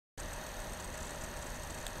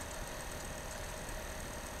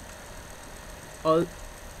art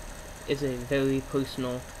is a very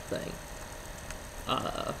personal thing,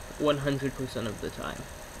 100% of the time.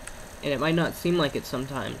 And it might not seem like it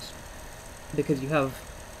sometimes, because you have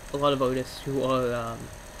a lot of artists who are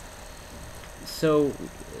so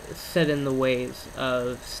set in the ways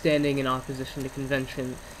of standing in opposition to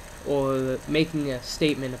convention, or making a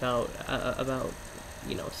statement about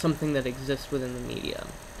something that exists within the medium.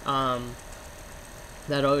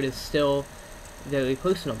 That art is still very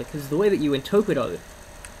personal, because the way that you interpret art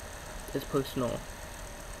is personal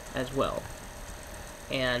as well.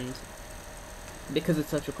 And because it's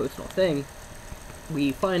such a personal thing,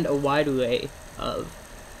 we find a wide array of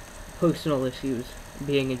personal issues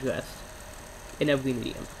being addressed in every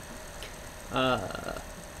medium.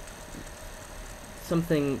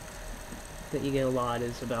 Something that you get a lot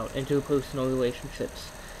is about interpersonal relationships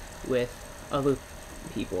with other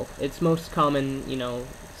people. It's most common,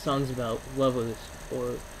 songs about lovers,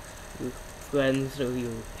 or your friends, or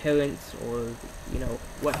your parents, or,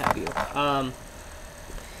 what have you.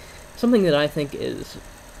 Something that I think is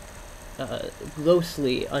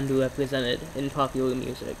grossly underrepresented in popular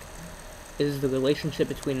music is the relationship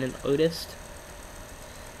between an artist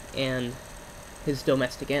and his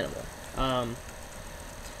domestic animal.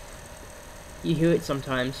 You hear it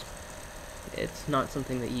sometimes. It's not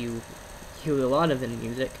something that you hear a lot of in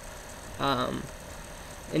music. And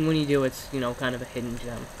when you do, it's kind of a hidden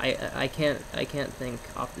gem. I can't think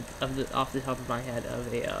off the top of my head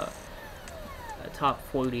of a top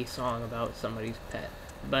 40 song about somebody's pet.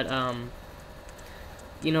 But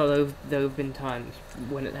there have been times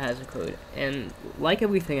when it has occurred, and like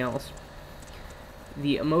everything else,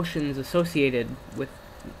 the emotions associated with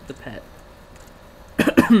the pet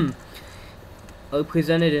are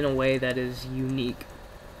presented in a way that is unique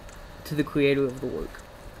to the creator of the work.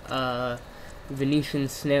 Venetian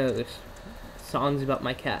Snares, Songs About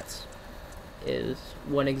My Cats, is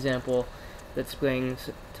one example that springs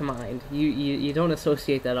to mind. You don't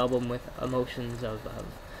associate that album with emotions of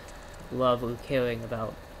love or caring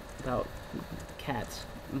about cats,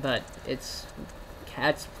 but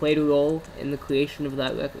cats played a role in the creation of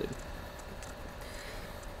that record.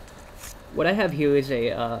 What I have here is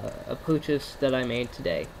a purchase that I made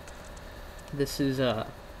today. This is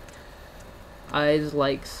Eyes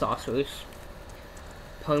Like Saucers,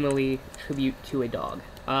 Parmalee Tribute to a Dog.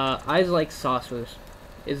 Eyes Like Saucers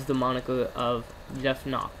is the moniker of Jeff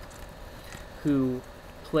Knock, who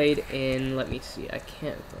played in, let me see, I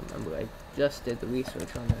can't remember, I just did the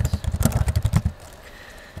research on this.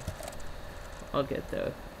 I'll get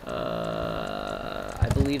there. I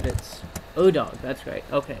believe it's Urdog, that's right.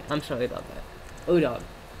 Okay, I'm sorry about that. Urdog,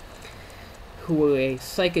 who were a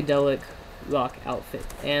psychedelic rock outfit,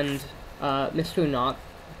 and Mr. Knock,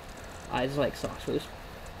 Eyes Like Saucers,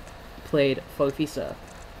 played Farfisa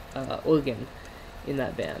organ in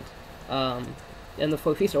that band. And the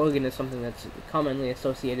Farfisa organ is something that's commonly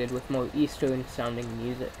associated with more Eastern sounding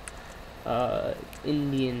music,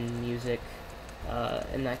 Indian music,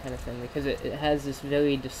 and that kind of thing, because it has this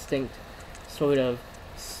very distinct sort of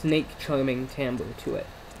snake charming timbre to it.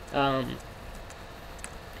 And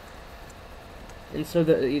so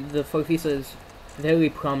the Farfisa is very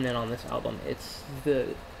prominent on this album. It's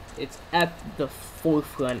at the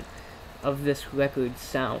forefront of this record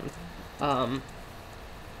sound.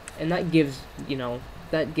 And that gives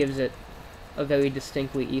it a very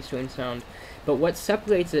distinctly Eastern sound. But what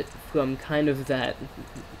separates it from kind of that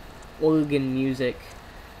organ music,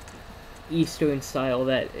 Eastern style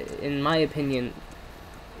that, in my opinion,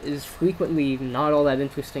 is frequently not all that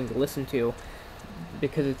interesting to listen to,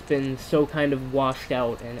 because it's been so kind of washed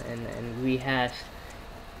out and rehashed,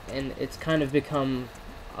 and it's kind of become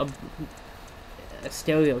a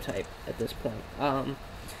stereotype at this point.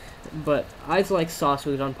 But Eyes Like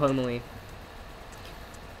Saucers on Parmalee,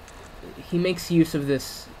 he makes use of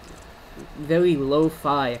this very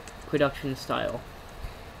lo-fi production style,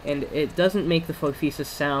 and it doesn't make the Farfisa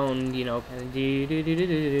sound, kind of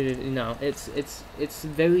no, it's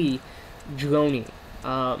very droney.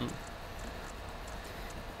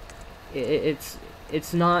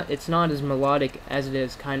 It's not as melodic as it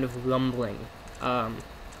is kind of rumbling.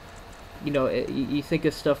 You think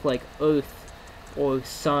of stuff like Earth or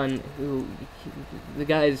Sun, the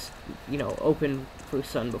guys, opened for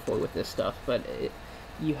Sun before with this stuff, but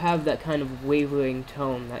you have that kind of wavering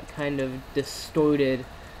tone, that kind of distorted,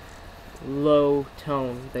 low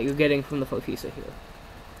tone that you're getting from the Farfisa here.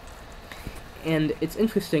 And it's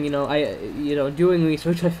interesting, doing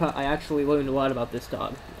research, I actually learned a lot about this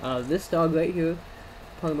dog. This dog right here,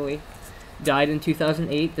 Parmalee, died in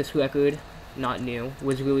 2008. This record, not new,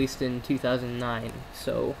 was released in 2009.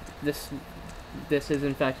 So this is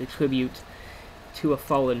in fact a tribute to a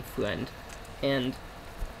fallen friend. And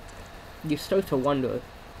you start to wonder,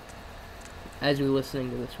 as you're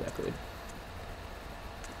listening to this record,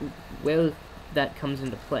 where that comes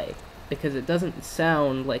into play. Because it doesn't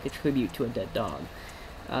sound like a tribute to a dead dog.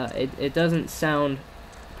 It doesn't sound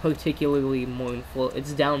particularly mournful.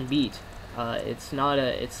 It's downbeat. It's not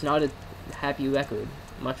a happy record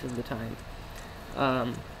much of the time.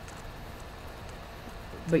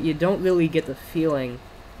 But you don't really get the feeling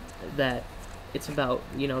that it's about,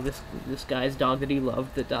 you know, this guy's dog that he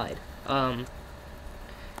loved that died. And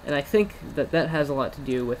I think that has a lot to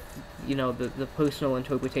do with, you know, the personal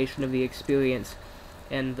interpretation of the experience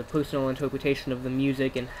and the personal interpretation of the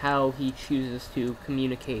music and how he chooses to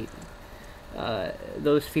communicate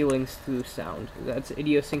those feelings through sound. That's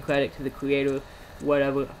idiosyncratic to the creator,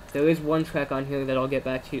 whatever. There is one track on here that I'll get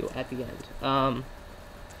back to at the end.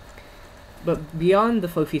 But beyond the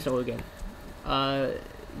Farfisa organ,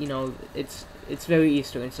 you know, it's very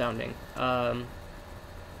Eastern sounding,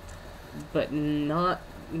 but not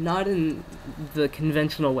in the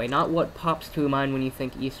conventional way, not what pops to your mind when you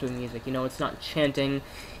think Eastern music. You know, it's not chanting,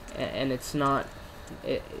 and it's not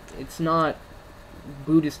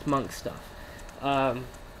Buddhist monk stuff.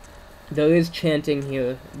 There is chanting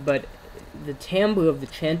here, but the timbre of the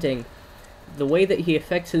chanting, the way that he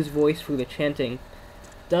affects his voice through the chanting,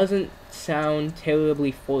 doesn't sound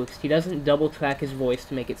terribly forced. He doesn't double track his voice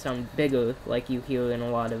to make it sound bigger like you hear in a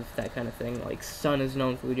lot of that kind of thing, like Sun is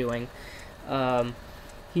known for doing.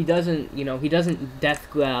 He doesn't death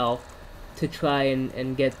growl to try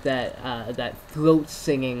and get that throat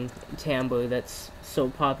singing timbre that's so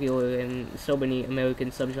popular in so many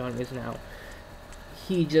American subgenres now.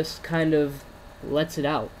 He just kind of lets it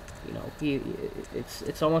out, you know.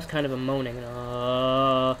 It's almost kind of a moaning.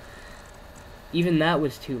 Even that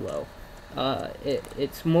was too low.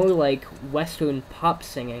 It's more like Western pop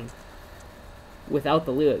singing without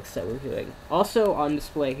the lyrics that we're hearing. Also on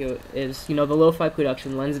display here is, you know, the lo-fi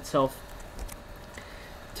production lends itself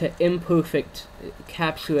to imperfect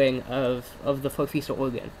capturing of the Farfisa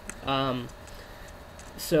organ.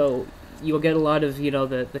 So you'll get a lot of, you know,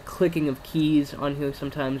 the clicking of keys on here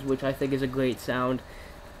sometimes, which I think is a great sound.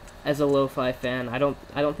 As a lo-fi fan, I don't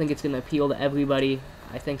think it's gonna appeal to everybody.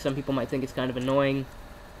 I think some people might think it's kind of annoying.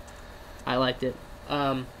 I liked it.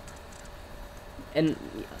 And,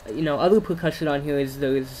 you know, other percussion on here is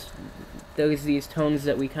there's these tones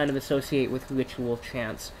that we kind of associate with ritual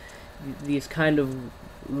chants. These kind of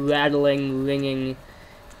rattling, ringing,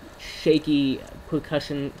 shaky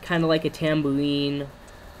percussion, kind of like a tambourine,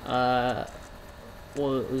 or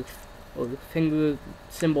finger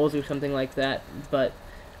cymbals or something like that. But,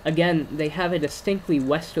 again, they have a distinctly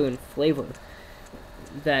Western flavor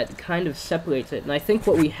that kind of separates it. And I think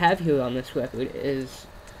what we have here on this record is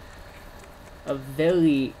a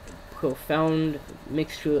very profound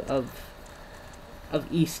mixture of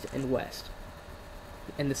East and West.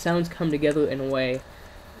 And the sounds come together in a way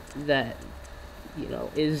that, you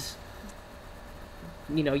know, is,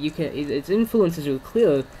 you know, you can, its influences are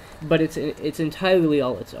clear, but it's entirely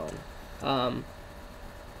all its own.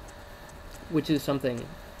 Which is something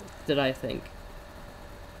that I think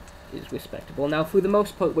is respectable. Now, for the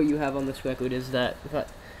most part, what you have on this record is that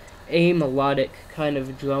a melodic kind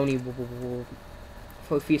of droney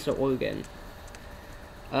Farfisa organ.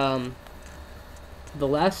 The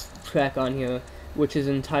last track on here, which is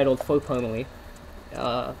entitled For Parmalee,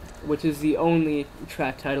 which is the only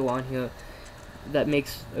track title on here that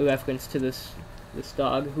makes a reference to this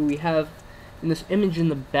dog, who we have in this image in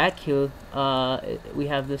the back here. We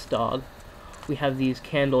have this dog, we have these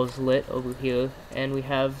candles lit over here, and we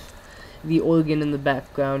have the organ in the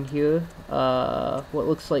background here. What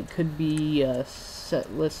looks like could be a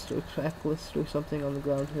set list or track list or something on the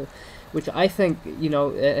ground here, which I think, you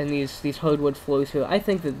know, and these hardwood floors here, I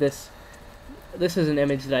think that this is an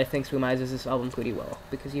image that I think surmises this album pretty well,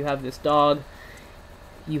 because you have this dog,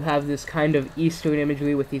 you have this kind of Eastern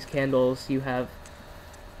imagery with these candles, you have,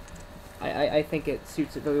 I think it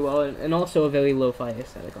suits it very well, and also a very lo-fi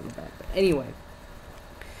aesthetic on the back. But anyway,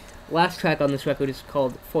 last track on this record is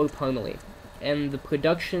called For Parmalee, and the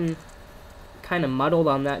production kind of muddled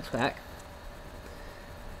on that track,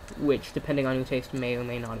 which, depending on your taste, may or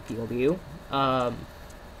may not appeal to you. But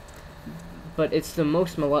it's the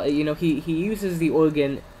most melodic. You know, he uses the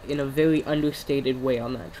organ in a very understated way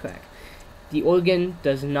on that track. The organ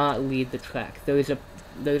does not lead the track. There's a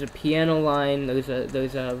piano line. There's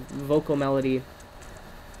a vocal melody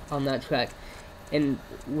on that track, and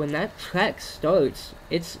when that track starts,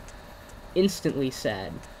 it's instantly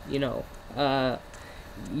sad. You know,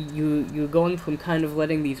 you're going from kind of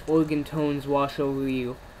letting these organ tones wash over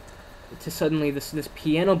you to suddenly this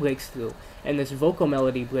piano breaks through, and this vocal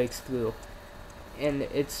melody breaks through, and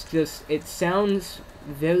it's just, it sounds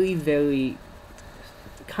very, very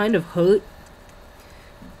kind of hurt,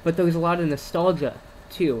 but there's a lot of nostalgia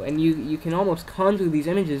too, and you can almost conjure these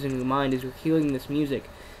images in your mind as you're hearing this music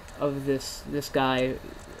of this guy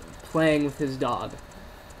playing with his dog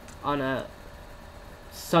on a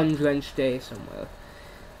sun-drenched day somewhere.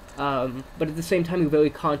 But at the same time, you're very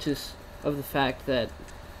conscious of the fact that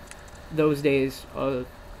those days are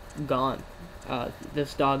gone.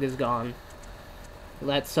 This dog is gone.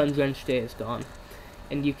 That sun-drenched day is gone,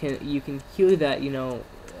 and you can hear that, you know.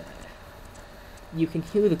 You can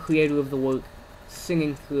hear the creator of the work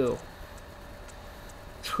singing through,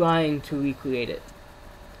 trying to recreate it,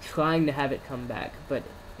 trying to have it come back, but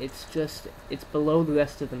it's below the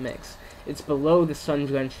rest of the mix. It's below the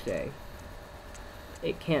sun-drenched day.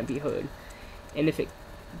 It can't be heard. And if it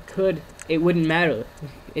could, it wouldn't matter.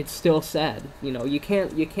 It's still sad. You know, you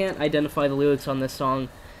can't identify the lyrics on this song,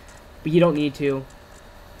 but you don't need to.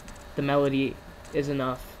 The melody is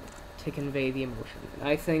enough to convey the emotion. And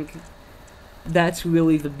I think that's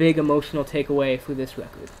really the big emotional takeaway for this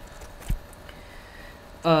record.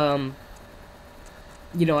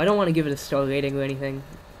 You know, I don't want to give it a star rating or anything,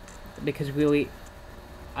 because really,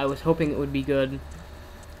 I was hoping it would be good.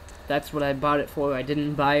 That's what I bought it for. I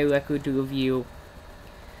didn't buy a record to review,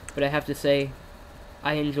 but I have to say,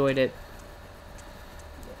 I enjoyed it.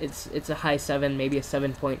 It's a high 7, maybe a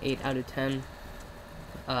 7.8 out of 10.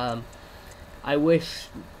 I wish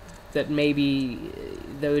that maybe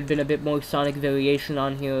there had been a bit more sonic variation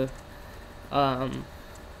on here.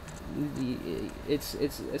 It's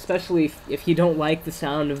especially if you don't like the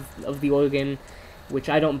sound of the organ, which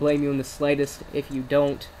I don't blame you in the slightest if you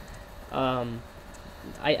don't.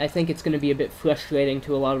 I think it's going to be a bit frustrating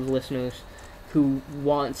to a lot of listeners who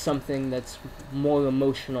want something that's more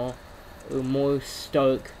emotional or more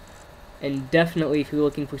stark, and definitely if you're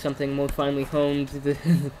looking for something more finely honed,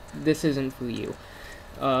 this isn't for you.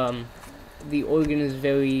 The organ is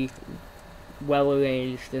very well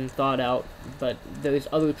arranged and thought out, but there's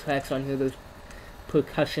other tracks on here, there's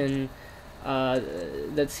percussion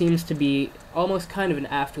that seems to be almost kind of an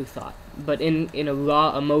afterthought, but in a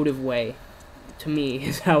raw, emotive way, to me,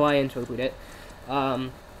 is how I interpret it.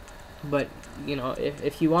 But, you know,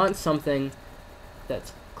 if you want something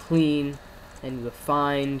that's clean and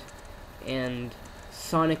refined and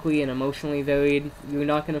sonically and emotionally varied, you're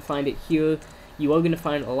not going to find it here. You are going to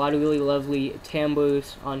find a lot of really lovely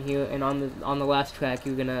timbres on here, and on the last track,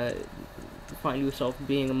 you're going to find yourself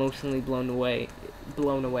being emotionally blown away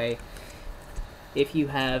if you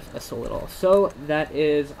have a soul at all. So that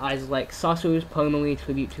is Eyes Like Saucers, Parmalee,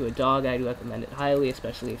 tribute to a dog. I'd recommend it highly,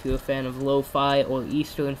 especially if you're a fan of lo-fi or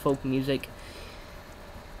Eastern folk music.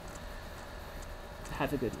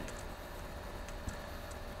 Have a good night.